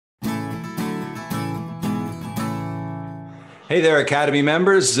Hey there, Academy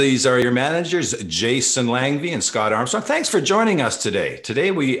members. These are your managers, Jason Langvee and Scott Armstrong. Thanks for joining us today.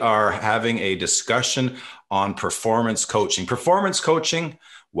 Today we are having a discussion on performance coaching. Performance coaching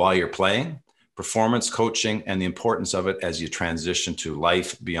while you're playing, performance coaching and the importance of it as you transition to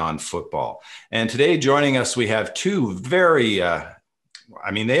life beyond football. And today joining us, we have two very,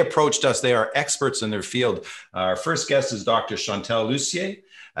 they approached us. They are experts in their field. Our first guest is Dr. Chantale Lussier.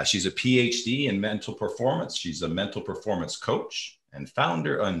 She's a PhD in mental performance. She's a mental performance coach and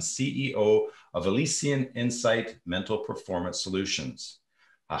founder and CEO of Elysian Insight Mental Performance Solutions,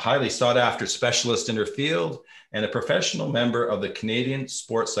 a highly sought after specialist in her field and a professional member of the Canadian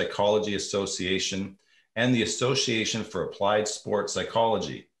Sports Psychology Association and the Association for Applied Sports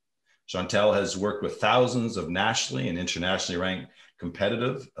Psychology. Chantale has worked with thousands of nationally and internationally ranked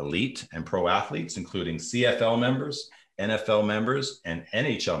competitive, elite, and pro athletes, including CFL members, NFL members, and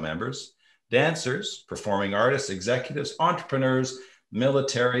NHL members, dancers, performing artists, executives, entrepreneurs,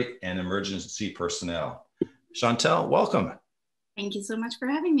 military, and emergency personnel. Chantale, welcome. Thank you so much for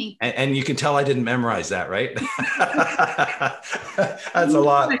having me. And you can tell I didn't memorize that, right? That's a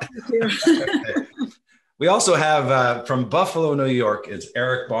lot. Okay. We also have from Buffalo, New York, it's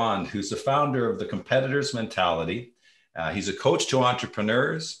Eric Bond, who's the founder of the Competitor's Mentality. He's a coach to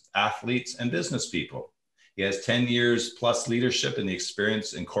entrepreneurs, athletes, and business people. He has 10 years plus leadership and the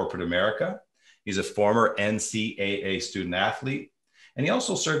experience in corporate America. He's a former NCAA student athlete. And he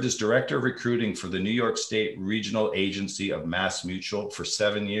also served as director of recruiting for the New York State Regional Agency of Mass Mutual for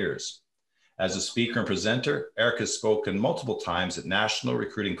 7 years. As a speaker and presenter, Eric has spoken multiple times at national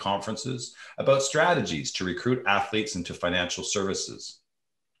recruiting conferences about strategies to recruit athletes into financial services.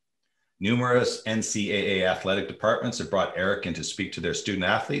 Numerous NCAA athletic departments have brought Eric in to speak to their student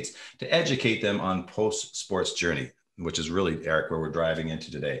athletes to educate them on post-sports journey, which is really, Eric, where we're driving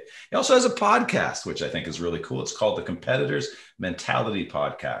into today. He also has a podcast, which I think is really cool. It's called the Competitor's Mentality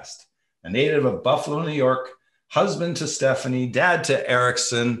Podcast. A native of Buffalo, New York, husband to Stephanie, dad to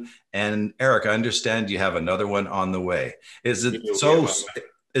Erickson, and Eric, I understand you have another one on the way. Is it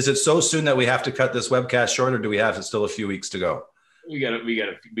so soon that we have to cut this webcast short, or do we have still a few weeks to go? We got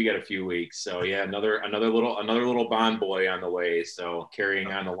a few weeks. So yeah, another little Bond boy on the way. So carrying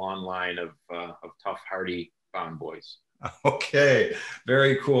on the long line of tough, hardy Bond boys. Okay,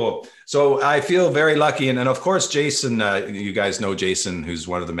 very cool. So I feel very lucky. And of course, Jason, you guys know Jason, who's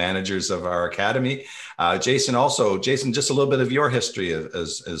one of the managers of our academy. Jason, just a little bit of your history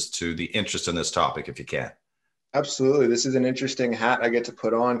as to the interest in this topic, if you can. Absolutely. This is an interesting hat I get to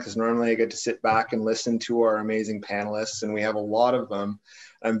put on because normally I get to sit back and listen to our amazing panelists, and we have a lot of them.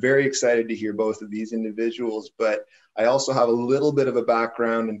 I'm very excited to hear both of these individuals, but I also have a little bit of a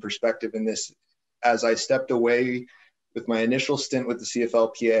background and perspective in this. As I stepped away with my initial stint with the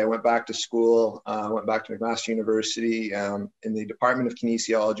CFLPA, I went back to school, went back to McMaster University in the Department of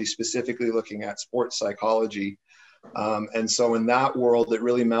Kinesiology, specifically looking at sports psychology. And so in that world, it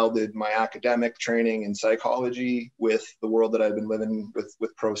really melded my academic training in psychology with the world that I've been living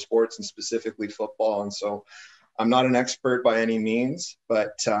with pro sports and specifically football. And so I'm not an expert by any means,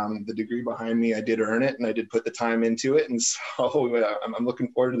 but the degree behind me, I did earn it and I did put the time into it. And so I'm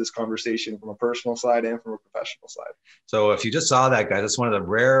looking forward to this conversation from a personal side and from a professional side. So if you just saw that guy, that's one of the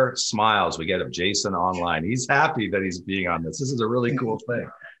rare smiles we get of Jason online. He's happy that he's being on this. This is a really cool thing.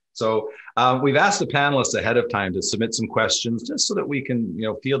 So we've asked the panelists ahead of time to submit some questions just so that we can,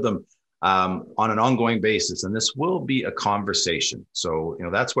 field them on an ongoing basis. And this will be a conversation. So,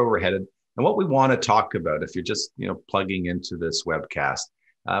 that's where we're headed. And what we want to talk about, if you're just, plugging into this webcast,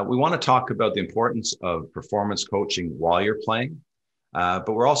 we want to talk about the importance of performance coaching while you're playing. But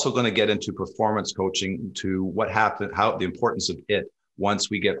we're also going to get into performance coaching to what happened, how the importance of it once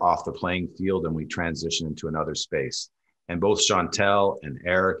we get off the playing field and we transition into another space. And both Chantale and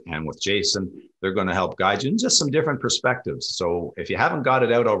Eric and with Jason, they're going to help guide you in just some different perspectives. So if you haven't got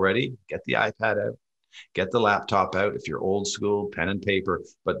it out already, get the iPad out, get the laptop out. If you're old school, pen and paper,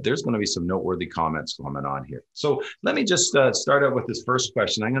 but there's going to be some noteworthy comments coming on here. So let me just start out with this first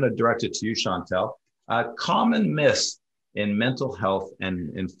question. I'm going to direct it to you, Chantale. Common myths in mental health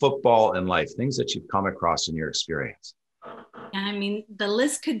and in football and life, things that you've come across in your experience. I mean, the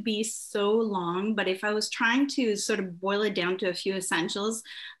list could be so long, but if I was trying to sort of boil it down to a few essentials,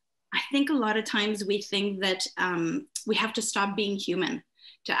 I think a lot of times we think that we have to stop being human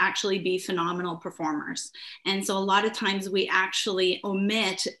to actually be phenomenal performers. And so a lot of times we actually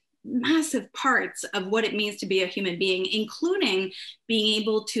omit massive parts of what it means to be a human being, including being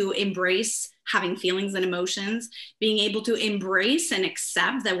able to embrace having feelings and emotions, being able to embrace and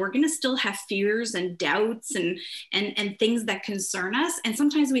accept that we're going to still have fears and doubts and things that concern us. And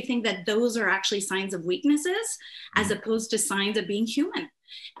sometimes we think that those are actually signs of weaknesses as opposed to signs of being human.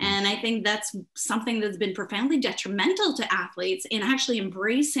 And I think that's something that's been profoundly detrimental to athletes in actually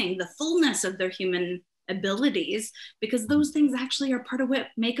embracing the fullness of their human abilities, because those things actually are part of what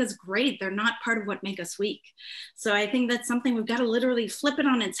make us great. They're not part of what make us weak. So I think that's something we've got to literally flip it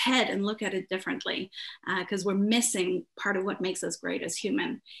on its head and look at it differently, because we're missing part of what makes us great as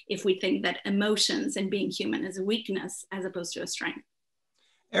human if we think that emotions and being human is a weakness as opposed to a strength.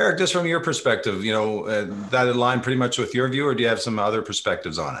 Eric, just from your perspective, that align pretty much with your view, or do you have some other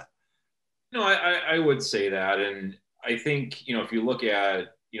perspectives on it? No, I would say that. And I think, if you look at,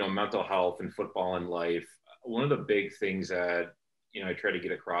 mental health and football and life, one of the big things that, I try to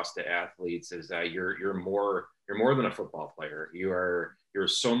get across to athletes is that you're more than a football player. You're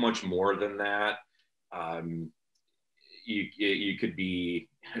so much more than that. You could be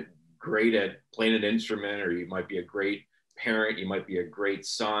great at playing an instrument, or you might be a great parent, you might be a great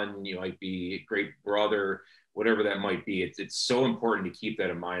son, you might be a great brother, whatever that might be. It's so important to keep that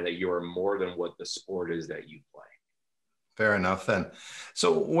in mind, that you are more than what the sport is that you play. Fair enough then.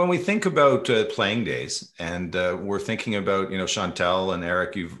 So when we think about playing days, and we're thinking about, Chantale and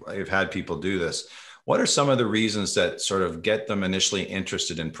Eric, you've had people do this. What are some of the reasons that sort of get them initially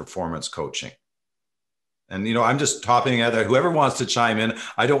interested in performance coaching? And, I'm just topping out there. Whoever wants to chime in,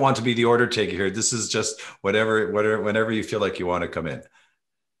 I don't want to be the order taker here. This is just whenever you feel like you want to come in.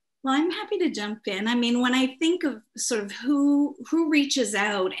 Well, I'm happy to jump in. I mean, when I think of sort of who reaches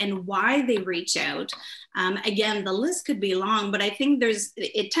out and why they reach out, again, the list could be long, but I think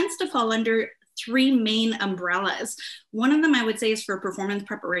it tends to fall under three main umbrellas. One of them I would say is for performance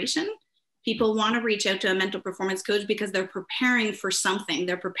preparation. People want to reach out to a mental performance coach because they're preparing for something.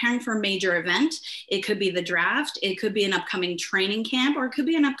 They're preparing for a major event. It could be the draft. It could be an upcoming training camp, or it could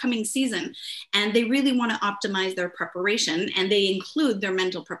be an upcoming season. And they really want to optimize their preparation, and they include their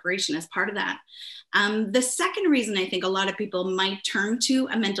mental preparation as part of that. The second reason I think a lot of people might turn to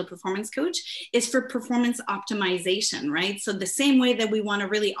a mental performance coach is for performance optimization, right? So the same way that we want to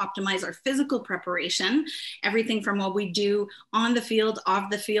really optimize our physical preparation, everything from what we do on the field, off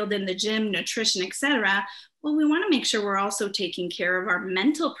the field, in the gym, nutrition, etc. Well, we want to make sure we're also taking care of our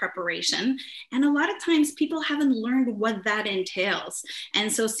mental preparation. And a lot of times people haven't learned what that entails.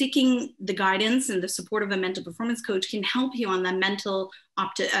 And so seeking the guidance and the support of a mental performance coach can help you on the mental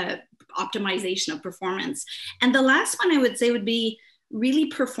optimization of performance. And the last one I would say would be really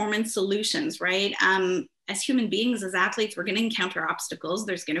performance solutions, right? As human beings, as athletes, we're going to encounter obstacles.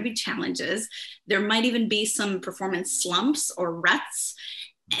 There's going to be challenges. There might even be some performance slumps or ruts.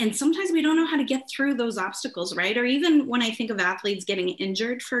 And sometimes we don't know how to get through those obstacles, right? Or even when I think of athletes getting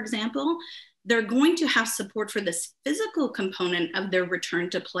injured, for example, they're going to have support for this physical component of their return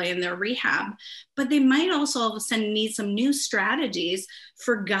to play and their rehab, but they might also all of a sudden need some new strategies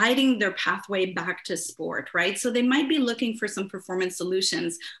for guiding their pathway back to sport, right? So they might be looking for some performance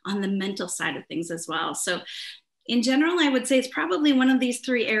solutions on the mental side of things as well. So in general, I would say it's probably one of these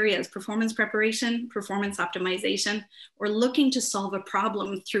three areas: performance preparation, performance optimization, or looking to solve a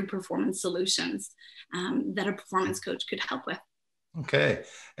problem through performance solutions that a performance coach could help with. Okay.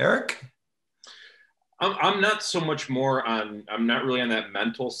 Eric? I'm not so much more on, I'm not really on that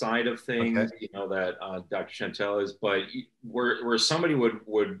mental side of things, Okay. that Dr. Chantale is, but where somebody would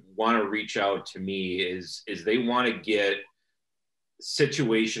want to reach out to me is they want to get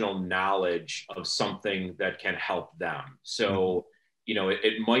situational knowledge of something that can help them. So,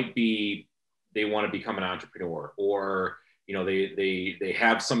 it might be they want to become an entrepreneur, or, they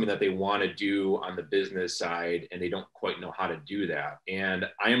have something that they want to do on the business side and they don't quite know how to do that. And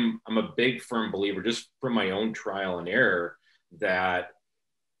I'm a big firm believer, just from my own trial and error, that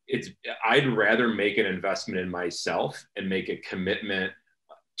I'd rather make an investment in myself and make a commitment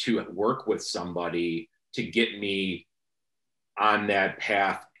to work with somebody to get me on that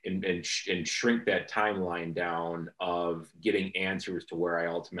path and shrink that timeline down of getting answers to where I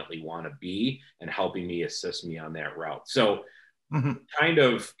ultimately want to be, and helping me assist me on that route. So kind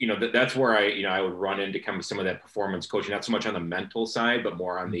of, that's where I would run into kind of some of that performance coaching, not so much on the mental side, but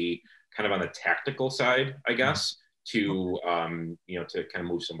more on the kind of on the tactical side, I guess, to kind of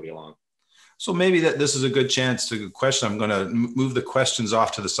move somebody along. So maybe this is a good chance to question. I'm going to move the questions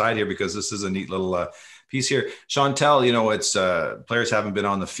off to the side here, because this is a neat little piece here. Chantale, it's players haven't been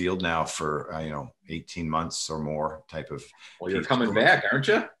on the field now for 18 months or more type of. Well, you're coming back, aren't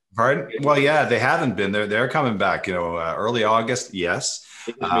you? Pardon? Well, yeah, they haven't been. They're coming back. Early August, yes.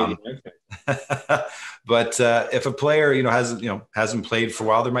 But if a player, hasn't played for a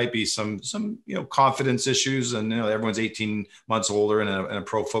while, there might be some confidence issues, and everyone's 18 months older in a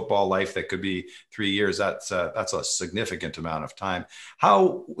pro football life. That could be 3 years. That's a significant amount of time.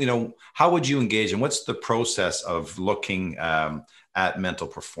 How would you engage, and what's the process of looking at mental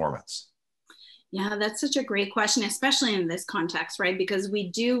performance? Yeah, that's such a great question, especially in this context, right? Because we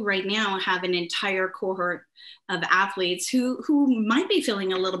do right now have an entire cohort of athletes who might be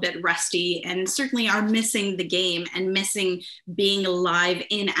feeling a little bit rusty and certainly are missing the game and missing being alive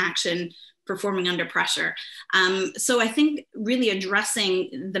in action, performing under pressure. So I think really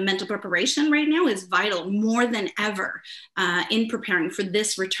addressing the mental preparation right now is vital more than ever in preparing for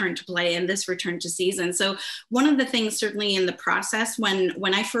this return to play and this return to season. So one of the things certainly in the process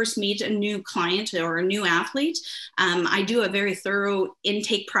when I first meet a new client or a new athlete, I do a very thorough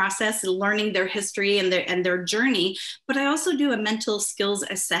intake process, learning their history and their journey, but I also do a mental skills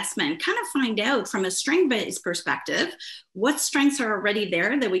assessment, kind of find out from a strength-based perspective, what strengths are already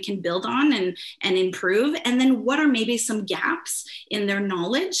there that we can build on and improve, and then what are maybe some gaps in their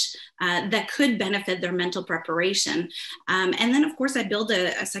knowledge that could benefit their mental preparation. And then of course I build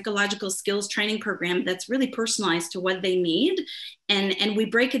a psychological skills training program that's really personalized to what they need. And we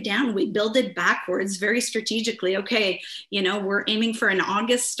break it down, we build it backwards very strategically. Okay, we're aiming for an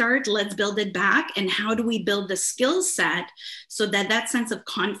August start, let's build it back. And how do we build the skill set so that sense of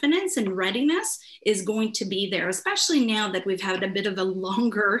confidence and readiness is going to be there, especially now that we've had a bit of a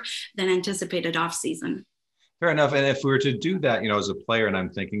longer than anticipated off season. Fair enough. And if we were to do that, as a player, and I'm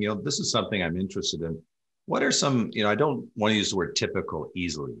thinking, this is something I'm interested in, what are some, I don't want to use the word typical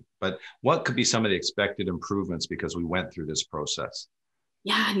easily, but what could be some of the expected improvements because we went through this process?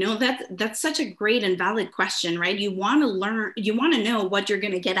 Yeah, no, that's such a great and valid question, right? You want to learn, you want to know what you're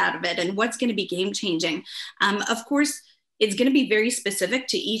going to get out of it and what's going to be game changing. Of course, it's going to be very specific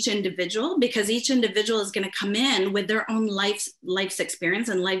to each individual because each individual is going to come in with their own life's experience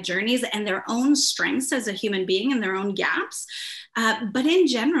and life journeys and their own strengths as a human being and their own gaps. But in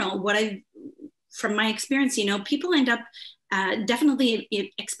general, from my experience, people end up definitely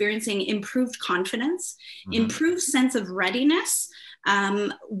experiencing improved confidence, improved sense of readiness,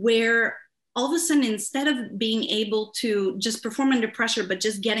 where all of a sudden, instead of being able to just perform under pressure, but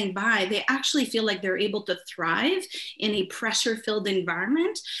just getting by, they actually feel like they're able to thrive in a pressure-filled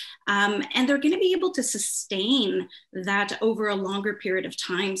environment. And they're going to be able to sustain that over a longer period of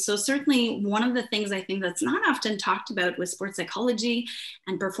time. So certainly one of the things I think that's not often talked about with sports psychology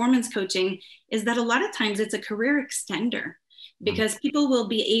and performance coaching is that a lot of times it's a career extender. Because people will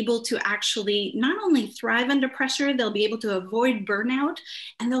be able to actually not only thrive under pressure, they'll be able to avoid burnout,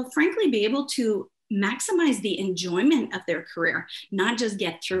 and they'll frankly be able to maximize the enjoyment of their career, not just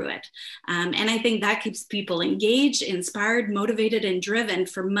get through it. And I think that keeps people engaged, inspired, motivated, and driven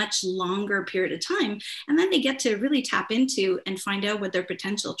for much longer period of time. And then they get to really tap into and find out what their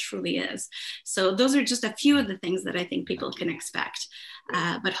potential truly is. So those are just a few of the things that I think people can expect,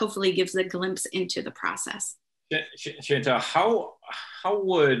 but hopefully gives a glimpse into the process. Chantale, how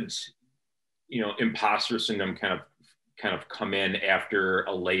would imposter syndrome kind of come in after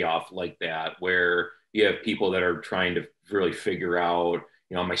a layoff like that, where you have people that are trying to really figure out,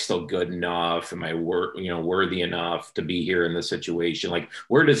 am I still good enough? Am I worthy enough to be here in this situation? Like,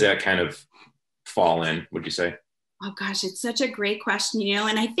 where does that kind of fall in, would you say? Oh gosh, it's such a great question,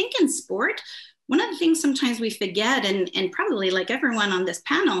 and I think in sport, one of the things sometimes we forget, and probably like everyone on this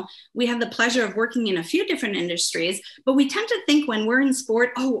panel, we have the pleasure of working in a few different industries, but we tend to think when we're in sport,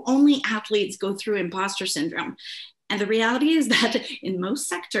 only athletes go through imposter syndrome. And the reality is that in most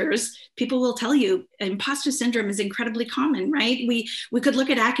sectors, people will tell you imposter syndrome is incredibly common, right? We could look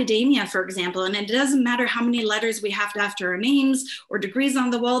at academia, for example, and it doesn't matter how many letters we have after our names or degrees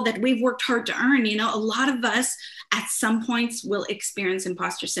on the wall that we've worked hard to earn. A lot of us at some points will experience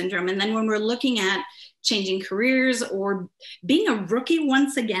imposter syndrome. And then when we're looking at changing careers or being a rookie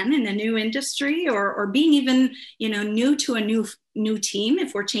once again in a new industry or being even, new to a new team,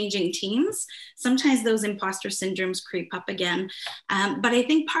 if we're changing teams, sometimes those imposter syndromes creep up again. But I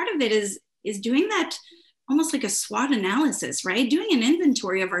think part of it is doing that almost like a SWOT analysis, right? Doing an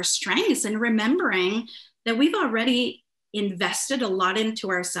inventory of our strengths and remembering that we've already invested a lot into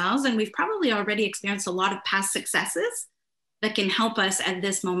ourselves and we've probably already experienced a lot of past successes that can help us at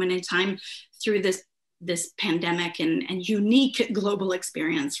this moment in time through this pandemic and unique global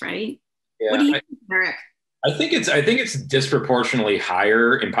experience, right? Yeah, what do you think, Eric? I think it's disproportionately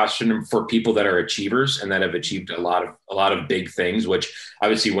higher imposter syndrome for people that are achievers and that have achieved a lot of big things, which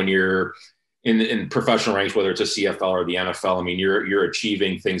obviously when you're in professional ranks, whether it's a CFL or the NFL, I mean, you're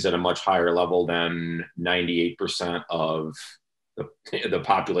achieving things at a much higher level than 98% of the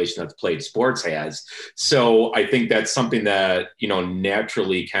population that's played sports has. So I think that's something that,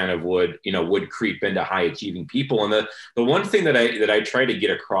 naturally kind of would creep into high achieving people. And the one thing that I try to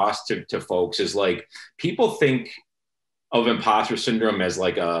get across to folks is, like, people think of imposter syndrome as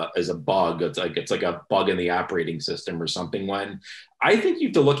a bug. It's like a bug in the operating system or something, when I think you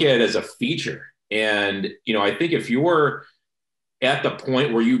have to look at it as a feature. And, I think if you're at the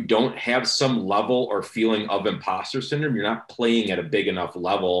point where you don't have some level or feeling of imposter syndrome, you're not playing at a big enough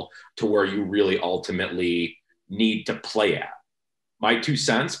level to where you really ultimately need to play at. My 2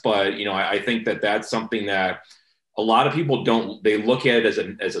 cents, but, I think that that's something that a lot of people they look at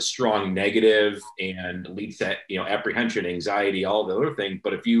it as a strong negative, and leads to, apprehension, anxiety, all the other things.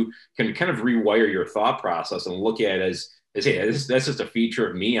 But if you can kind of rewire your thought process and look at it as hey, that's just a feature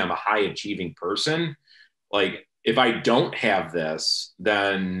of me. I'm a high achieving person. Like, if I don't have this,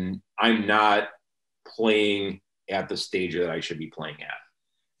 then I'm not playing at the stage that I should be playing at.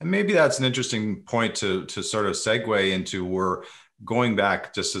 And maybe that's an interesting point to sort of segue into. We're going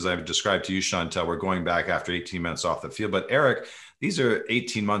back, just as I've described to you, Chantale, we're going back after 18 months off the field. But Eric, these are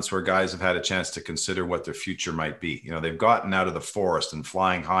 18 months where guys have had a chance to consider what their future might be. They've gotten out of the forest and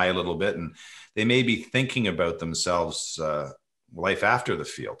flying high a little bit, and they may be thinking about themselves, life after the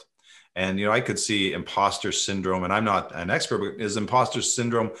field. And, I could see imposter syndrome, and I'm not an expert, but is imposter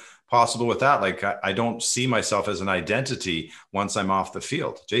syndrome possible with that? Like, I don't see myself as an identity once I'm off the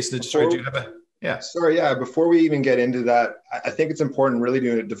field. Jason, do you have a... Yeah. Sorry. Yeah. Before we even get into that, I think it's important really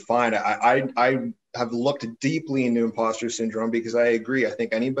to define it. I have looked deeply into imposter syndrome, because I agree. I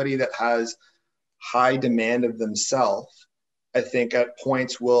think anybody that has high demand of themselves, I think at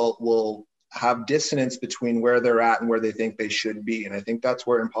points will have dissonance between where they're at and where they think they should be. And I think that's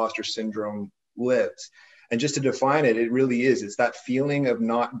where imposter syndrome lives. And just to define it, it really is. It's that feeling of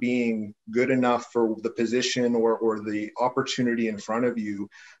not being good enough for the position or the opportunity in front of you,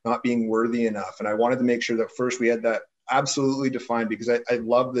 not being worthy enough. And I wanted to make sure that first we had that absolutely defined, because I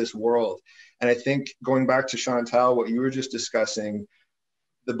love this world. And I think going back to Chantale, what you were just discussing,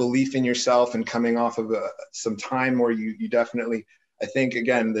 the belief in yourself and coming off of some time where you definitely, I think,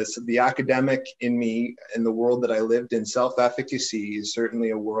 again, the academic in me and the world that I lived in, self-efficacy is certainly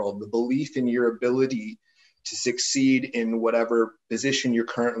a world. The belief in your ability to succeed in whatever position you're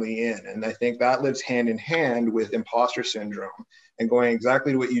currently in. And I think that lives hand in hand with imposter syndrome. And going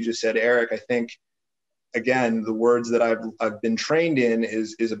exactly to what you just said, Eric, I think, again, the words that I've been trained in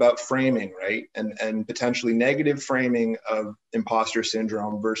is about framing, right? And potentially negative framing of imposter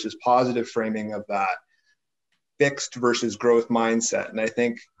syndrome versus positive framing of that, fixed versus growth mindset. And I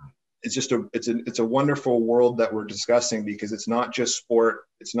think it's just it's a wonderful world that we're discussing, because it's not just sport,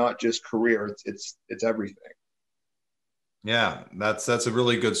 it's not just career, it's everything. Yeah, that's a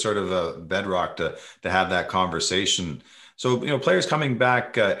really good sort of a bedrock to have that conversation. So, players coming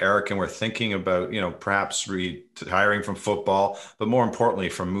back, Eric, and we're thinking about, perhaps retiring from football, but more importantly,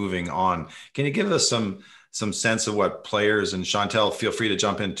 from moving on. Can you give us some sense of what players, and Chantale, feel free to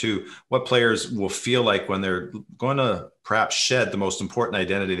jump in too, what players will feel like when they're going to perhaps shed the most important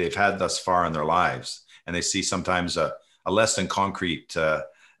identity they've had thus far in their lives, and they see sometimes a less than concrete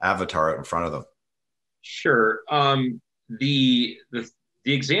avatar out in front of them? Sure. The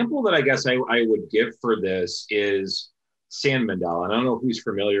example that I guess I would give for this is sand mandala. And I don't know who's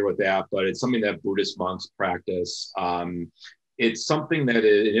familiar with that, but it's something that Buddhist monks practice. It's something that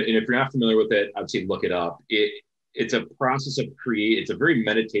is, and if you're not familiar with it, I'd say look it up. It's a process of it's a very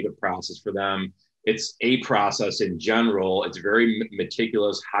meditative process for them. It's a process in general. It's very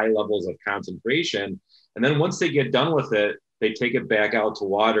meticulous, high levels of concentration. And then once they get done with it, they take it back out to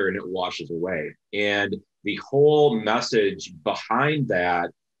water and it washes away. And the whole message behind that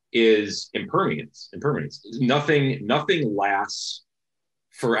is impermanence. Nothing lasts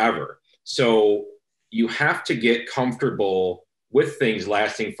forever. So you have to get comfortable with things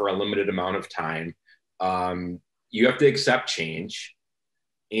lasting for a limited amount of time. You have to accept change,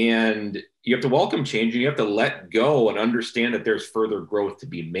 and you have to welcome change, and you have to let go and understand that there's further growth to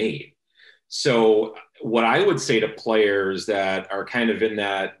be made. So what I would say to players that are kind of in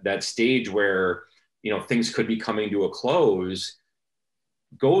that stage where, things could be coming to a close,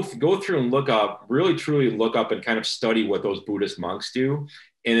 go through and look up, really truly look up and kind of study what those Buddhist monks do.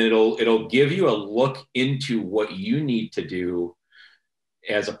 And it'll give you a look into what you need to do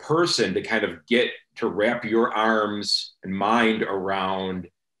as a person to kind of get to wrap your arms and mind around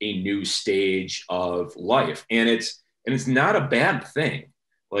a new stage of life. And it's not a bad thing.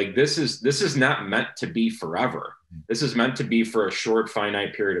 Like this is not meant to be forever. This is meant to be for a short,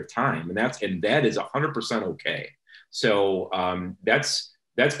 finite period of time. And that is 100% okay. So that's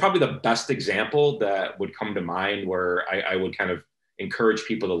probably the best example that would come to mind, where I would kind of encourage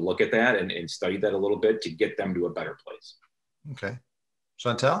people to look at that and study that a little bit to get them to a better place. Okay.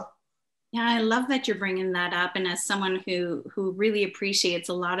 Chantale? Yeah, I love that you're bringing that up. And as someone who really appreciates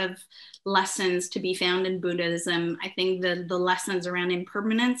a lot of lessons to be found in Buddhism, I think the lessons around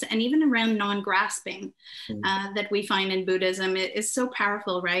impermanence and even around non-grasping that we find in Buddhism is so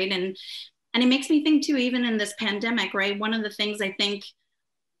powerful, right? And it makes me think too, even in this pandemic, right? One of the things I think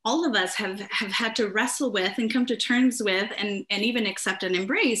all of us have had to wrestle with and come to terms with and even accept and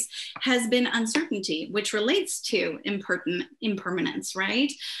embrace has been uncertainty, which relates to impermanence,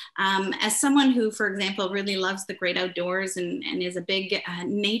 right? As someone who, for example, really loves the great outdoors and is a big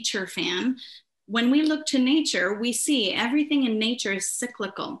nature fan, when we look to nature, we see everything in nature is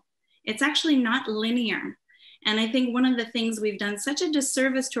cyclical. It's actually not linear. And I think one of the things we've done such a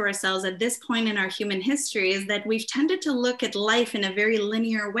disservice to ourselves at this point in our human history is that we've tended to look at life in a very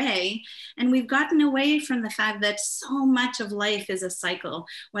linear way. And we've gotten away from the fact that so much of life is a cycle,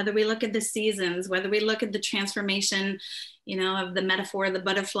 whether we look at the seasons, whether we look at the transformation, of the metaphor of the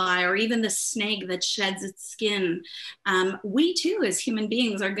butterfly, or even the snake that sheds its skin. We too, as human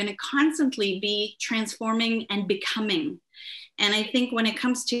beings, are going to constantly be transforming and becoming. And I think when it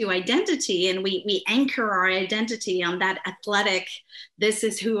comes to identity, and we anchor our identity on that athletic, this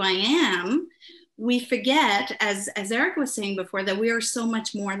is who I am, we forget, as Eric was saying before, that we are so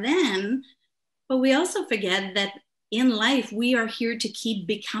much more than, but we also forget that in life, we are here to keep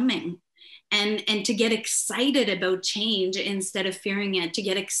becoming. And to get excited about change instead of fearing it, to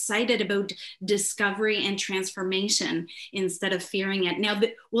get excited about discovery and transformation instead of fearing it. Now,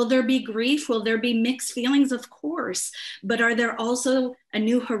 will there be grief? Will there be mixed feelings? Of course. But are there also a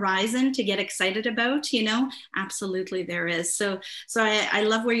new horizon to get excited about? Absolutely there is. So I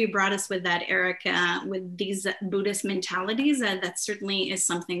love where you brought us with that, Eric, with these Buddhist mentalities. That certainly is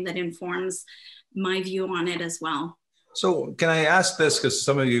something that informs my view on it as well. So can I ask this, because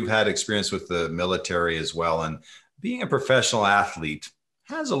some of you have had experience with the military as well, and being a professional athlete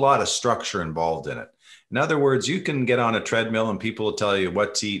has a lot of structure involved in it. In other words, you can get on a treadmill and people will tell you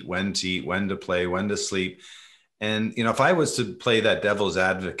what to eat, when to play, when to sleep. And, if I was to play that devil's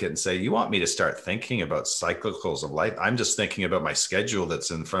advocate and say, you want me to start thinking about cyclicals of life, I'm just thinking about my schedule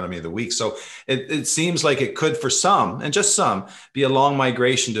that's in front of me the week. So it seems like it could, for some, and just some, be a long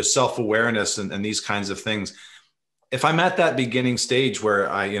migration to self-awareness and these kinds of things. If I'm at that beginning stage where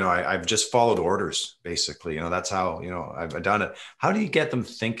I've just followed orders, basically, that's how, I've done it. How do you get them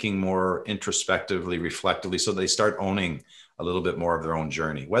thinking more introspectively, reflectively, so they start owning a little bit more of their own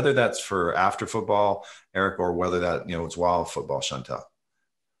journey, whether that's for after football, Eric, or whether that, it's while football, Chantale?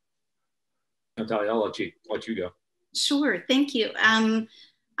 Chantale, I'll let you go. Sure. Thank you.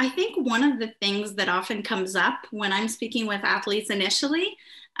 I think one of the things that often comes up when I'm speaking with athletes initially,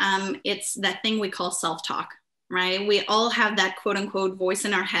 it's that thing we call self-talk. Right? We all have that quote unquote voice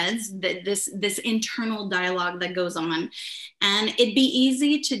in our heads, that this internal dialogue that goes on. And it'd be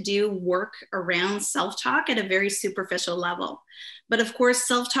easy to do work around self-talk at a very superficial level. But of course,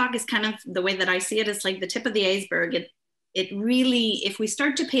 self-talk is kind of, the way that I see it, is like the tip of the iceberg. It really, if we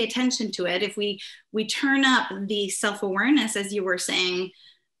start to pay attention to it, if we turn up the self-awareness, as you were saying,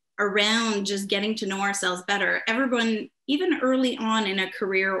 around just getting to know ourselves better, everyone, even early on in a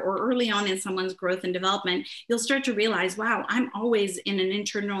career or early on in someone's growth and development, you'll start to realize, wow, I'm always in an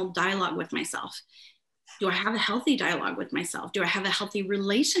internal dialogue with myself. Do I have a healthy dialogue with myself? Do I have a healthy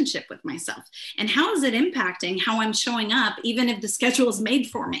relationship with myself? And how is it impacting how I'm showing up, even if the schedule is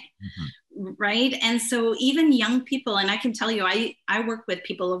made for me? Mm-hmm. Right? And so even young people, and I can tell you, I work with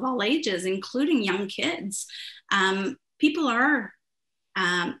people of all ages, including young kids. People are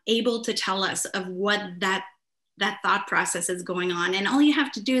able to tell us of what that thought process is going on. And all you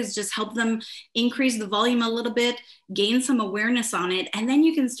have to do is just help them increase the volume a little bit, gain some awareness on it, and then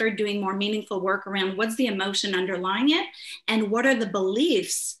you can start doing more meaningful work around what's the emotion underlying it, and what are the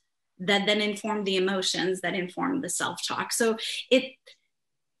beliefs that then inform the emotions that inform the self-talk. So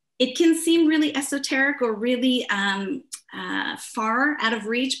it can seem really esoteric or really far out of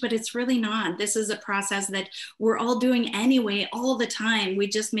reach, but it's really not. This is a process that we're all doing anyway, all the time. We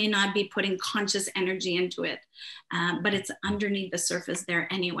just may not be putting conscious energy into it, but it's underneath the surface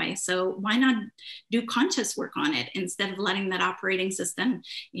there anyway. So why not do conscious work on it instead of letting that operating system,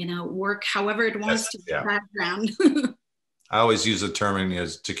 work however it wants to the background. I always use the term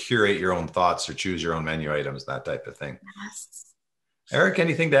to curate your own thoughts or choose your own menu items, that type of thing. Yes. Eric,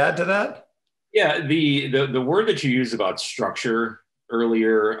 anything to add to that? Yeah, the word that you use about structure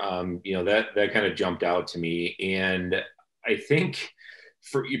earlier, that kind of jumped out to me. And I think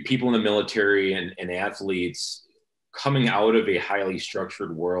for people in the military and athletes coming out of a highly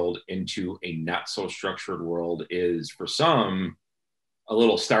structured world into a not so structured world is for some a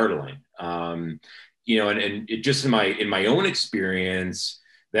little startling. And it just in my own experience,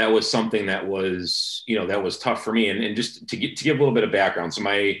 that was something that was tough for me. And just to give a little bit of background. So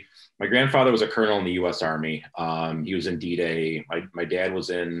my grandfather was a colonel in the U.S. Army. He was in D-Day. My dad was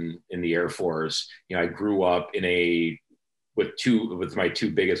in the Air Force. I grew up with my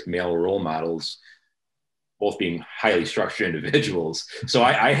two biggest male role models, both being highly structured individuals. So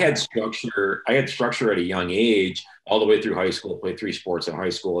I had structure. I had structure at a young age, all the way through high school. Played 3 sports in high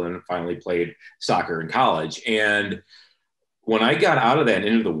school, and then finally played soccer in college. And when I got out of that and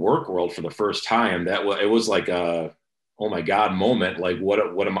into the work world for the first time, it was like a oh my God moment. Like what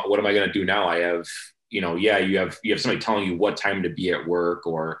am I going to do now? I have, you have somebody telling you what time to be at work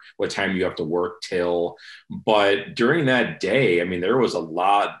or what time you have to work till. But during that day, I mean, there was a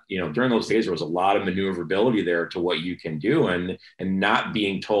lot, during those days, there was a lot of maneuverability there to what you can do, and not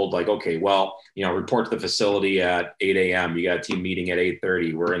being told like, okay, well, report to the facility at 8 a.m. You got a team meeting at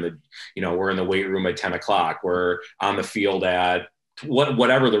 8:30. We're in the weight room at 10 o'clock. We're on the field at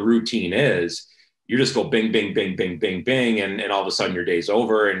whatever the routine is. You just go bing, bing, bing, bing, bing, bing. And all of a sudden your day's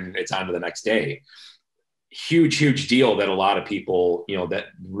over and it's on to the next day. Huge deal that a lot of people, that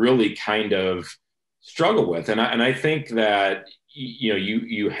really kind of struggle with. And I think that,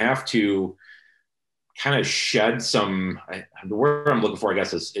 you have to kind of shed some, the word I'm looking for, I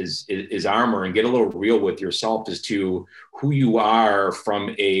guess, is armor, and get a little real with yourself as to who you are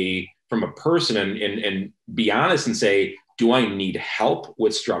from a person, and be honest and say, do I need help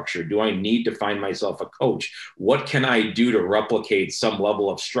with structure? Do I need to find myself a coach? What can I do to replicate some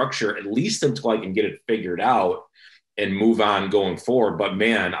level of structure, at least until I can get it figured out and move on going forward? But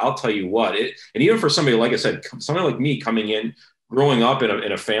man, I'll tell you what, and even for somebody, like I said, somebody like me coming in, growing up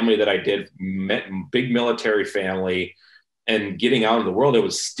in a family that I did, big military family, and getting out in the world, it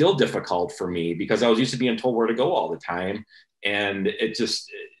was still difficult for me because I was used to being told where to go all the time. And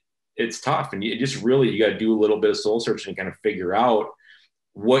it's tough. And you got to do a little bit of soul searching and kind of figure out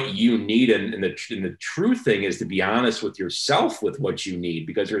what you need. And the true thing is to be honest with yourself with what you need,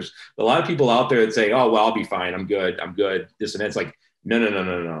 because there's a lot of people out there that say, oh, well, I'll be fine. I'm good. This and that. It's like,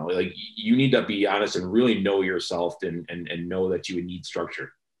 no. Like, you need to be honest and really know yourself and know that you would need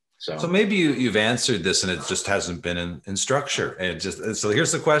structure. So maybe you've answered this and it just hasn't been in structure. And so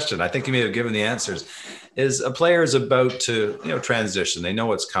here's the question. I think you may have given the answers. Is a player is about to, transition. They know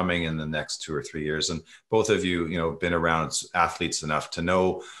what's coming in the next 2 or 3 years. And both of you, been around athletes enough to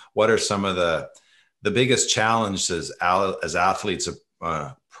know what are some of the biggest challenges as athletes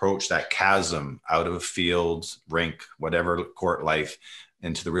approach that chasm out of a field, rink, whatever, court life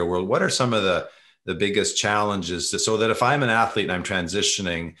into the real world. What are some of the biggest challenges, so that if I'm an athlete and I'm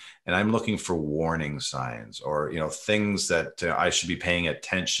transitioning and I'm looking for warning signs or, things that I should be paying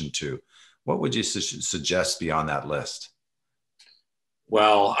attention to, what would you suggest be on that list?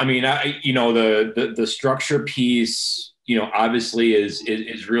 Well, I mean, the structure piece, obviously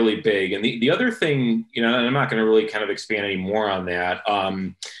is really big. And the other thing, and I'm not going to really kind of expand any more on that.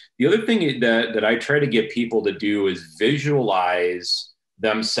 The other thing that I try to get people to do is visualize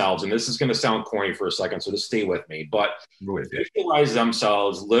themselves, and this is going to sound corny for a second, so just stay with me, but visualize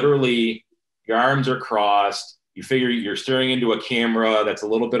themselves literally, your arms are crossed, you figure you're staring into a camera that's a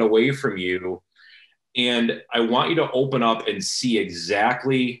little bit away from you, and I want you to open up and see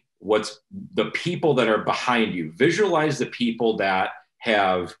exactly what's the people that are behind you. Visualize the people that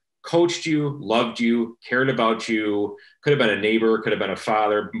have coached you, loved you, cared about you. Could have been a neighbor, could have been a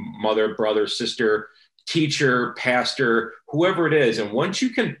father, mother, brother, sister, teacher, pastor, whoever it is. And once you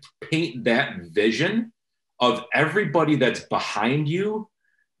can paint that vision of everybody that's behind you,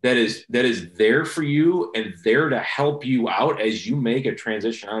 that is there for you and there to help you out as you make a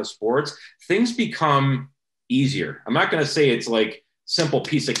transition out of sports, things become easier. I'm not going to say it's like simple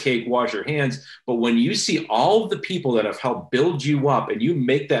piece of cake, wash your hands, but when you see all of the people that have helped build you up and you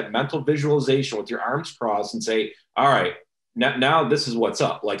make that mental visualization with your arms crossed and say, all right, now this is what's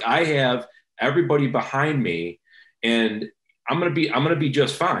up. Like, I have everybody behind me and I'm going to be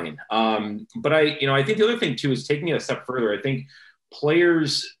just fine. But I think the other thing too, is taking it a step further. I think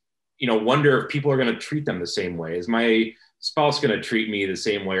players, wonder if people are going to treat them the same way. Is my spouse going to treat me the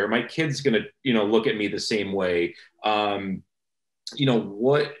same way? Or my kid's going to, look at me the same way?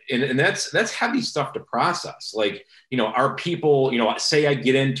 and that's heavy stuff to process. Like, are people, say I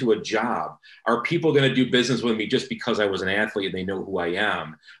get into a job, are people going to do business with me just because I was an athlete and they know who I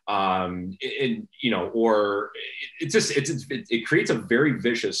am? Or it creates a very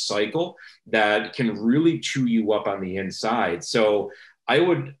vicious cycle that can really chew you up on the inside. So I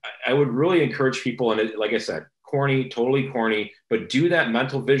would really encourage people, and like I said, totally corny, but do that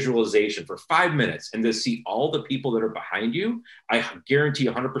mental visualization for 5 minutes and to see all the people that are behind you. I guarantee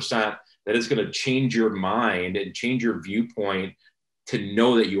 100% that it's going to change your mind and change your viewpoint to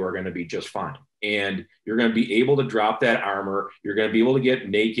know that you are going to be just fine. And you're going to be able to drop that armor. You're going to be able to get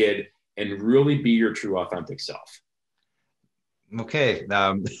naked and really be your true authentic self. Okay.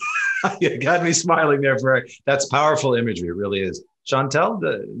 You got me smiling there. That's powerful imagery. It really is.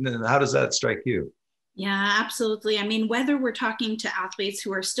 Chantale, how does that strike you? Yeah, absolutely. I mean, whether we're talking to athletes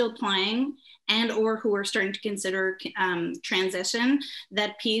who are still playing and or who are starting to consider transition,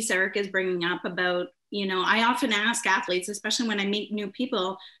 that piece Eric is bringing up about, I often ask athletes, especially when I meet new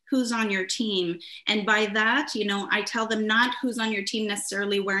people, who's on your team? And by that, I tell them not who's on your team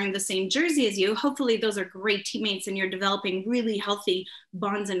necessarily wearing the same jersey as you. Hopefully those are great teammates and you're developing really healthy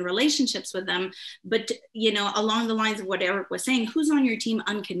bonds and relationships with them. But, along the lines of what Eric was saying, who's on your team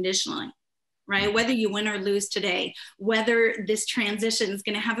unconditionally? Right? Whether you win or lose today, whether this transition is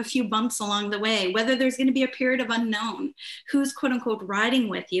going to have a few bumps along the way, whether there's going to be a period of unknown, who's quote unquote riding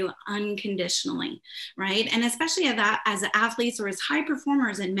with you unconditionally, right? And especially as athletes or as high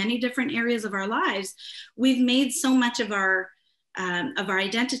performers in many different areas of our lives, we've made so much of our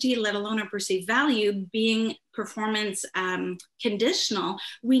identity, let alone our perceived value, being performance conditional.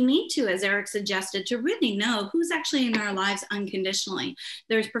 We need to, as Eric suggested, to really know who's actually in our lives unconditionally.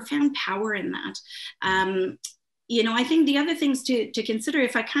 There's profound power in that. I think the other things to consider,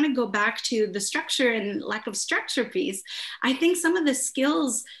 if I kind of go back to the structure and lack of structure piece, I think some of the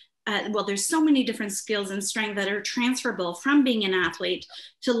skills, there's so many different skills and strengths that are transferable from being an athlete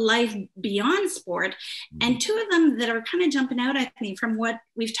to life beyond sport. And two of them that are kind of jumping out at me from what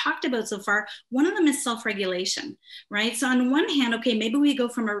we've talked about so far, one of them is self-regulation, right? So on one hand, okay, maybe we go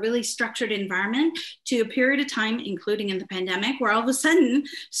from a really structured environment to a period of time, including in the pandemic, where all of a sudden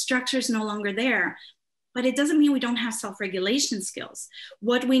structure is no longer there. But it doesn't mean we don't have self-regulation skills.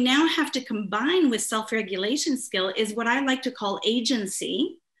 What we now have to combine with self-regulation skill is what I like to call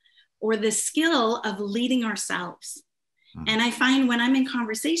agency, or the skill of leading ourselves. And I find when I'm in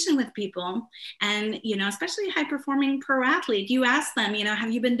conversation with people and, especially high performing pro athlete, you ask them,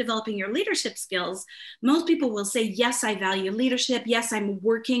 have you been developing your leadership skills? Most people will say, yes, I value leadership. Yes, I'm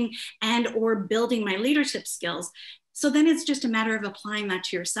working and or building my leadership skills. So then it's just a matter of applying that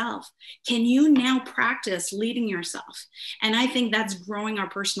to yourself. Can you now practice leading yourself? And I think that's growing our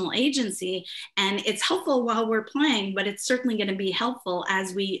personal agency. And it's helpful while we're playing, but it's certainly going to be helpful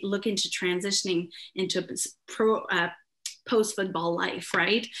as we look into transitioning into post-football life,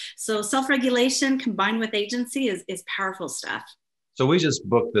 right? So self-regulation combined with agency is powerful stuff. So we just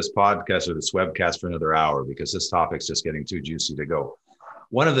booked this podcast or this webcast for another hour because this topic's just getting too juicy to go.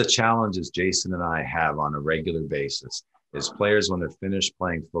 One of the challenges Jason and I have on a regular basis is players when they're finished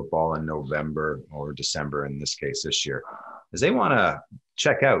playing football in November or December, in this case this year, is they want to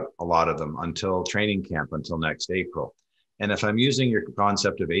check out a lot of them until training camp, until next April. And if I'm using your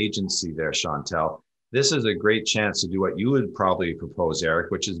concept of agency there, Chantale, this is a great chance to do what you would probably propose,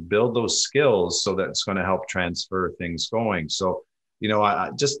 Eric, which is build those skills so that it's going to help transfer things going. So,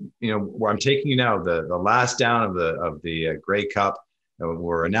 I just, where I'm taking you now, the last down of the Grey Cup,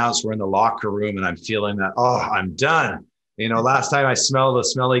 we're announced we're in the locker room and I'm feeling that, I'm done. Last time I smelled the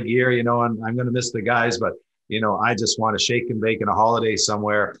smelly gear, and I'm going to miss the guys, but, I just want to shake and bake in a holiday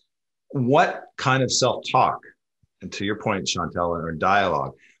somewhere. What kind of self-talk, and to your point, Chantale, or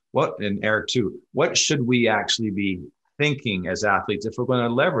dialogue, and Eric too, what should we actually be thinking as athletes if we're going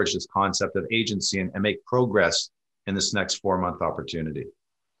to leverage this concept of agency and make progress in this next 4-month opportunity?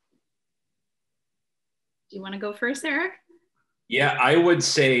 Do you want to go first, Eric? Yeah, I would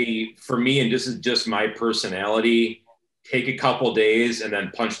say for me, and this is just my personality, take a couple days and then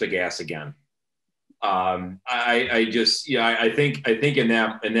punch the gas again. I think in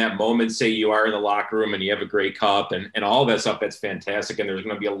that moment, say you are in the locker room and you have a great cup and all that stuff, that's fantastic. And there's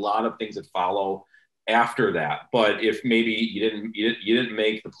going to be a lot of things that follow after that. But if maybe you didn't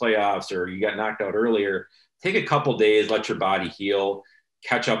make the playoffs or you got knocked out earlier, take a couple days, let your body heal,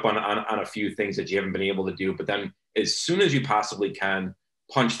 catch up on a few things that you haven't been able to do. But then as soon as you possibly can,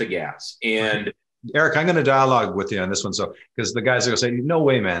 punch the gas. And Eric, I'm going to dialogue with you on this one. So, because the guys are going to say, no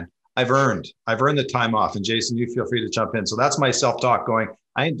way, man, I've earned the time off. And Jason, you feel free to jump in. So that's my self-talk going,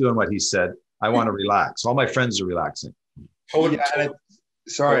 I ain't doing what he said. I want to relax. All my friends are relaxing.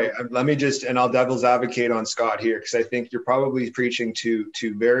 Sorry, let me just, and I'll devil's advocate on Scott here, because I think you're probably preaching to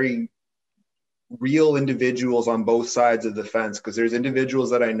very real individuals on both sides of the fence, because there's individuals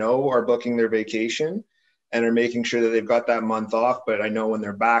that I know are booking their vacation and are making sure that they've got that month off, but I know when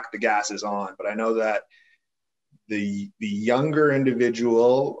they're back, the gas is on. But I know that the younger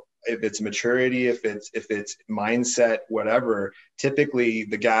individual, if it's maturity, if it's mindset, whatever, typically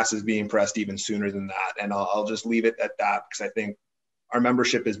the gas is being pressed even sooner than that. And I'll just leave it at that, because I think our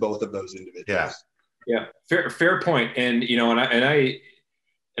membership is both of those individuals. Yeah. Fair point. And, you know, and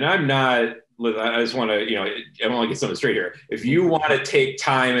I'm not, I just want to, you know, I want to get something straight here. If you want to take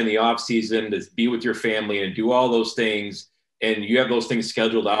time in the off season to be with your family and do all those things, and you have those things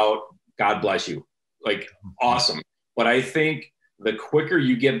scheduled out, God bless you. Like, awesome. But I think the quicker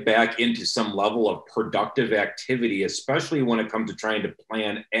you get back into some level of productive activity, especially when it comes to trying to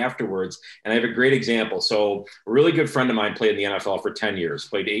plan afterwards. And I have a great example. So a really good friend of mine played in the NFL for 10 years,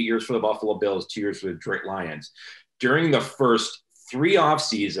 played 8 years for the Buffalo Bills, 2 years for the Detroit Lions. During the first 3 off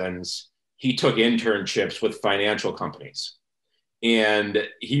seasons, he took internships with financial companies. And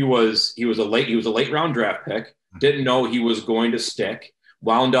he was a late round draft pick, didn't know he was going to stick,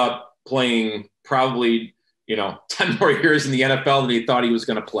 wound up playing probably, you know, 10 more years in the NFL than he thought he was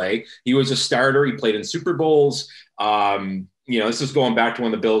going to play. He was a starter. He played in Super Bowls. You know, this is going back to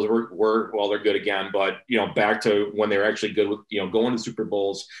when the Bills were well, they're good again, but, you know, back to when they were actually good with, you know, going to Super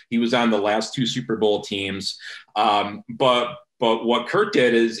Bowls. He was on the last 2 Super Bowl teams. But what Kurt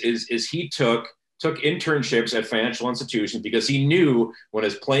did is he took internships at financial institutions, because he knew when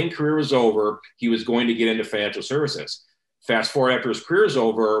his playing career was over, he was going to get into financial services. Fast forward, after his career is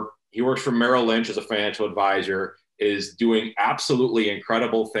over, he works for Merrill Lynch as a financial advisor, is doing absolutely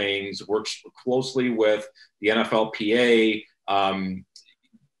incredible things, works closely with the CFLPA,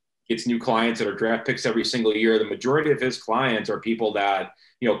 gets new clients that are draft picks every single year. The majority of his clients are people that,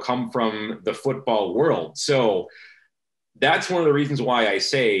 you know, come from the football world. So that's one of the reasons why I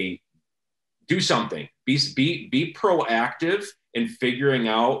say, do something, be proactive in figuring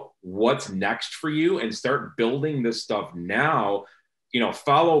out what's next for you and start building this stuff now. You know,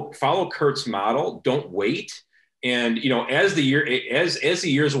 follow Kurt's model. Don't wait. And, you know, as the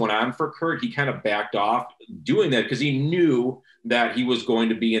years went on for Kurt, he kind of backed off doing that because he knew that he was going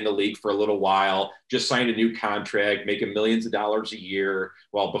to be in the league for a little while, just signed a new contract, making millions of dollars a year,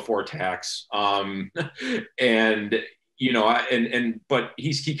 well, before tax. And, you know, but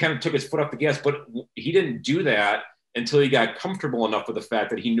he kind of took his foot off the gas, but he didn't do that until he got comfortable enough with the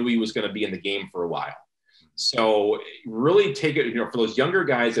fact that he knew he was going to be in the game for a while. So really take it, you know, for those younger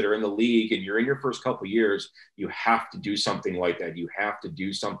guys that are in the league and you're in your first couple of years, you have to do something like that. You have to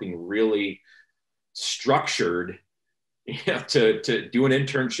do something really structured. You have to do an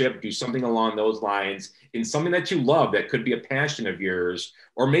internship, do something along those lines in something that you love, that could be a passion of yours,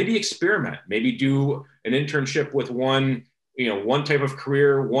 or maybe experiment, maybe do an internship with one type of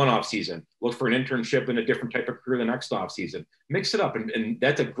career, one off season, look for an internship in a different type of career the next off season, mix it up. And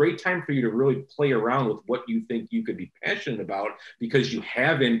that's a great time for you to really play around with what you think you could be passionate about, because you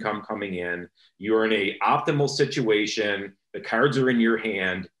have income coming in, you're in a optimal situation, the cards are in your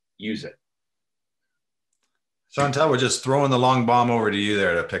hand, use it. Chantale, we're just throwing the long bomb over to you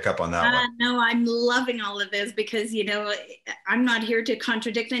there to pick up on that one. No, I'm loving all of this because, you know, I'm not here to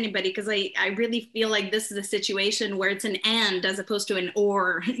contradict anybody, because I really feel like this is a situation where it's an and as opposed to an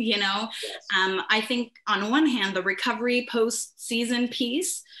or, you know. Yes. I think on one hand, the recovery post-season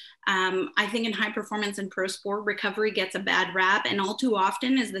piece, I think in high performance and pro sport, recovery gets a bad rap, and all too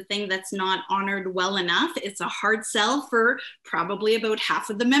often is the thing that's not honored well enough. It's a hard sell for probably about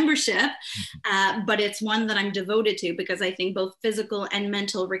half of the membership, but it's one that I'm devoted to, because I think both physical and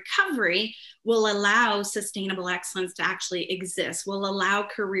mental recovery will allow sustainable excellence to actually exist, will allow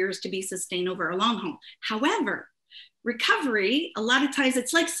careers to be sustained over a long haul. However, recovery, a lot of times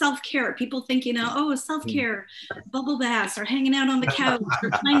it's like self-care. People think, you know, oh, self-care, bubble baths, or hanging out on the couch,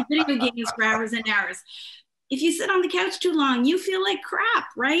 or playing video games for hours and hours. If you sit on the couch too long, you feel like crap,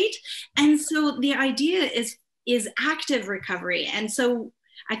 right? And so the idea is active recovery. And so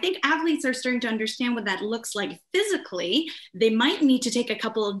I think athletes are starting to understand what that looks like physically. They might need to take a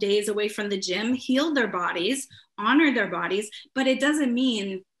couple of days away from the gym, heal their bodies, honor their bodies, but it doesn't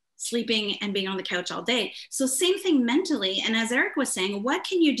mean sleeping and being on the couch all day. So same thing mentally. And as Eric was saying, what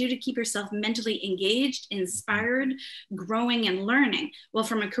can you do to keep yourself mentally engaged, inspired, growing, and learning? Well,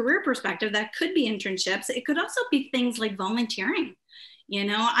 from a career perspective, that could be internships. It could also be things like volunteering. You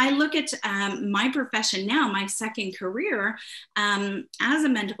know, I look at my profession now, my second career as a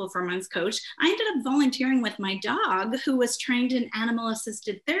mental performance coach. I ended up volunteering with my dog, who was trained in animal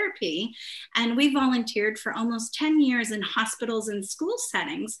assisted therapy. And we volunteered for almost 10 years in hospitals and school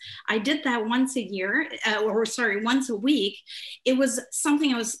settings. I did that once a year, once a week. It was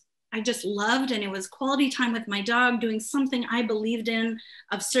something I just loved, and it was quality time with my dog, doing something I believed in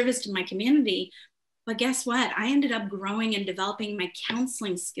of service to my community. But guess what? I ended up growing and developing my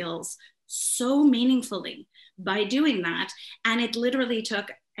counseling skills so meaningfully by doing that. And it literally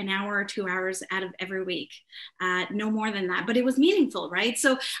took an hour or 2 hours out of every week, no more than that. But it was meaningful, right?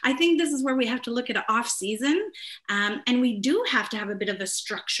 So I think this is where we have to look at off season. And we do have to have a bit of a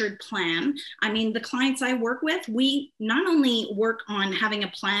structured plan. I mean, the clients I work with, we not only work on having a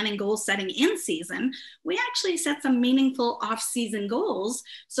plan and goal setting in season, we actually set some meaningful off season goals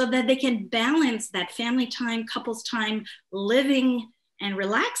so that they can balance that family time, couples time, living and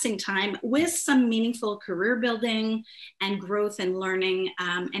relaxing time with some meaningful career building and growth and learning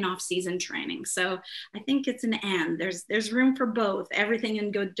and off-season training. So I think it's an and. There's room for both, everything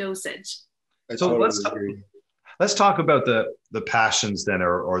in good dosage. So let's talk about the passions then,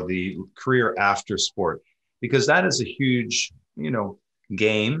 or the career after sport, because that is a huge,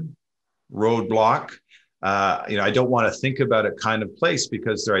 game roadblock. I don't want to think about it kind of place,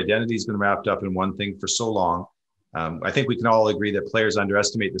 because their identity has been wrapped up in one thing for so long. I think we can all agree that players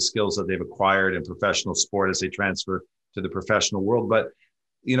underestimate the skills that they've acquired in professional sport as they transfer to the professional world. But,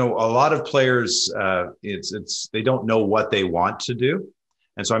 a lot of players, they don't know what they want to do.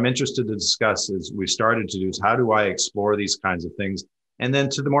 And so I'm interested to discuss, as we've started to do, is how do I explore these kinds of things? And then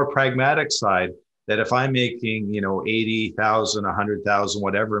to the more pragmatic side, that if I'm making, 80,000, 100,000,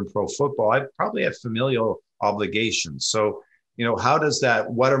 whatever in pro football, I probably have familial obligations. So, how does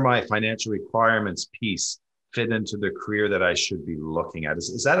what are my financial requirements piece fit into the career that I should be looking at?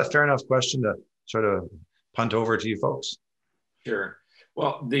 Is that a fair enough question to sort of punt over to you folks? Sure.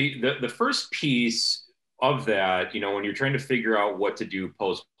 Well, the first piece of that, when you're trying to figure out what to do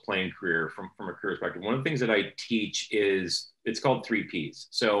post-playing career from a career perspective, one of the things that I teach is, it's called 3 Ps.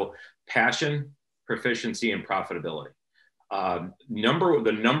 So passion, proficiency, and profitability. The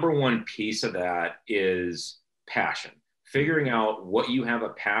number one piece of that is passion. Figuring out what you have a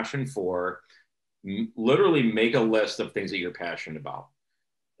passion for. Literally make a list of things that you're passionate about.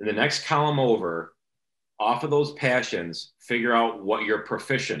 In the next column over, off of those passions, figure out what you're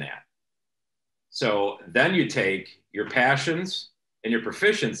proficient at. So then you take your passions and your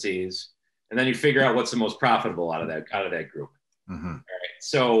proficiencies, and then you figure out what's the most profitable out of that group. Mm-hmm. All right.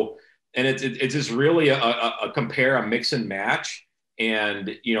 So, and it's just really a compare, a mix and match. And,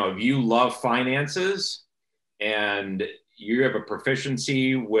 if you love finances and you have a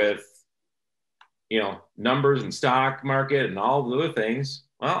proficiency with, numbers and stock market and all the other things,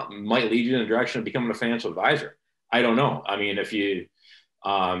 well, it might lead you in the direction of becoming a financial advisor. I don't know. I mean, if you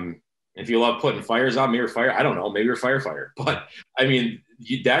love putting fires out, maybe you're fire. I don't know. Maybe you're a firefighter. But I mean,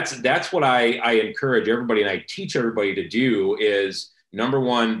 that's what I encourage everybody, and I teach everybody to do is, number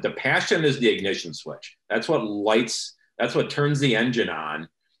one, the passion is the ignition switch. That's what turns the engine on.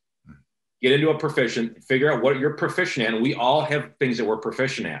 Get into a proficient, figure out what you're proficient at. And we all have things that we're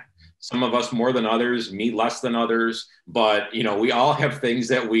proficient at. Some of us more than others, me less than others, but we all have things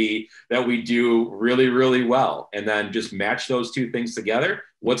that we do really, really well. And then just match those two things together.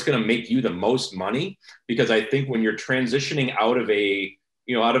 What's going to make you the most money? Because I think when you're transitioning out of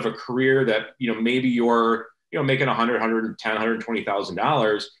a career that, maybe you're, making $100,000, $110,000,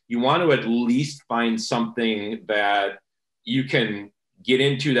 $120,000, you want to at least find something that you can get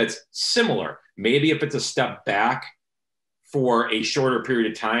into that's similar. Maybe if it's a step back for a shorter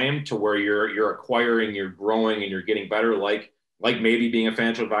period of time to where you're acquiring, you're growing, and you're getting better, like maybe being a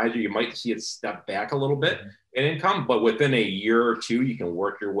financial advisor, you might see it step back a little bit in income, but within a year or two, you can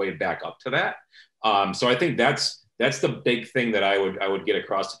work your way back up to that. So I think that's the big thing that I would get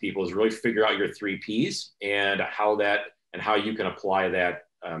across to people, is really figure out your 3 Ps and how you can apply that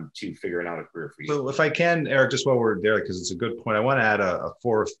to figuring out a career for you. So if I can, Eric, just while we're there, because it's a good point, I want to add a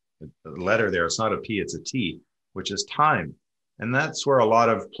 4th letter there. It's not a P, it's a T, which is time. And that's where a lot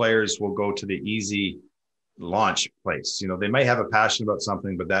of players will go to the easy launch place. They might have a passion about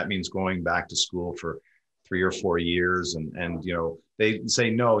something, but that means going back to school for 3 or 4 years. And they say,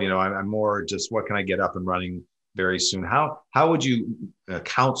 no, I'm more just, what can I get up and running very soon? How would you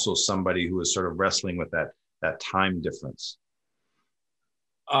counsel somebody who is sort of wrestling with that time difference?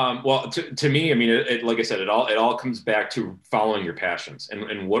 Well, to me, I mean, like I said, it all comes back to following your passions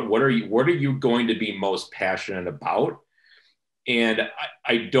and what are you going to be most passionate about? And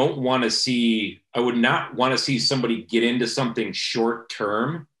I don't want to see, I would not want to see somebody get into something short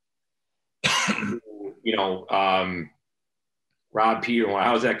term, you know, rob Peter. Well,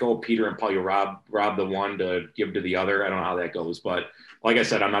 how does that go? Peter and Paul, you rob the one to give to the other. I don't know how that goes, but like I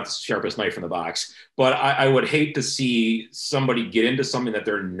said, I'm not the sharpest knife in the box, but I would hate to see somebody get into something that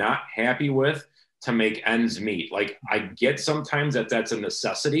they're not happy with to make ends meet. Like, I get sometimes that that's a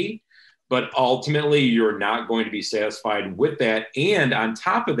necessity, but ultimately you're not going to be satisfied with that. And on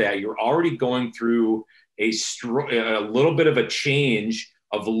top of that, you're already going through a little bit of a change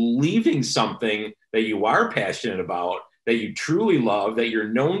of leaving something that you are passionate about, that you truly love, that you're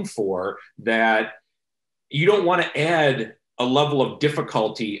known for, that you don't want to add a level of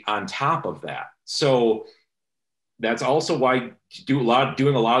difficulty on top of that. So that's also why doing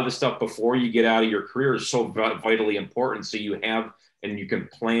a lot of the stuff before you get out of your career is so vitally important. So you have, and you can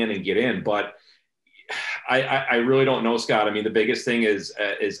plan and get in. But I really don't know, Scott. I mean, the biggest thing is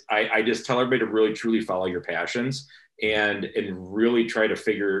I just tell everybody to really truly follow your passions and really try to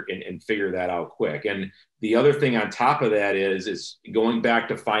figure that out quick. And the other thing on top of that is going back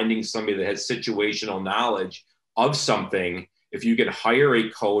to finding somebody that has situational knowledge of something. If you can hire a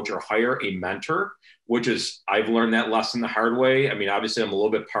coach or hire a mentor, which is, I've learned that lesson the hard way. I mean, obviously I'm a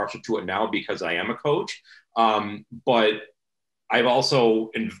little bit partial to it now because I am a coach, but I've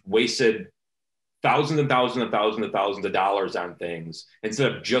also wasted thousands and thousands and thousands and thousands of dollars on things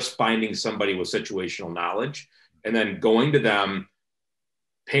instead of just finding somebody with situational knowledge and then going to them,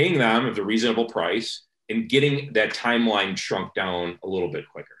 paying them at a reasonable price, and getting that timeline shrunk down a little bit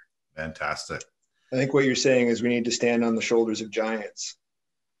quicker. Fantastic. I think what you're saying is we need to stand on the shoulders of giants,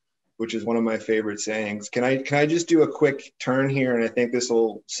 which is one of my favorite sayings. Can I just do a quick turn here? And I think this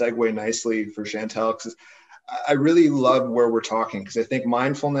will segue nicely for Chantale, because I really love where we're talking, because I think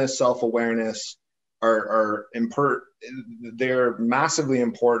mindfulness, self-awareness they're massively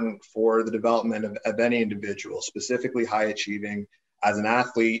important for the development of any individual, specifically high achieving as an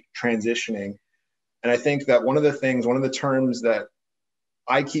athlete transitioning. And I think that one of the terms that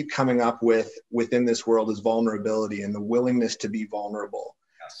I keep coming up with within this world is vulnerability and the willingness to be vulnerable.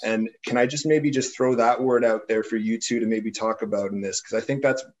 Yes. And can I just throw that word out there for you two to maybe talk about in this? Because I think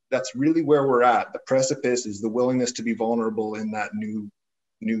that's really where we're at. The precipice is the willingness to be vulnerable in that new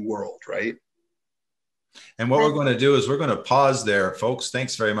world, right? And what we're going to do is we're going to pause there, folks.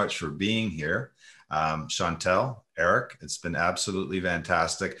 Thanks very much for being here. Chantale, Eric, it's been absolutely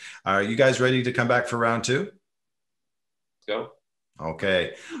fantastic. Are you guys ready to come back for round two? Let's go.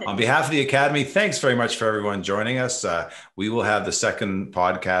 Okay. On behalf of the Academy, thanks very much for everyone joining us. We will have the second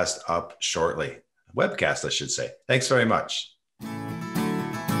podcast up shortly. Webcast, I should say. Thanks very much.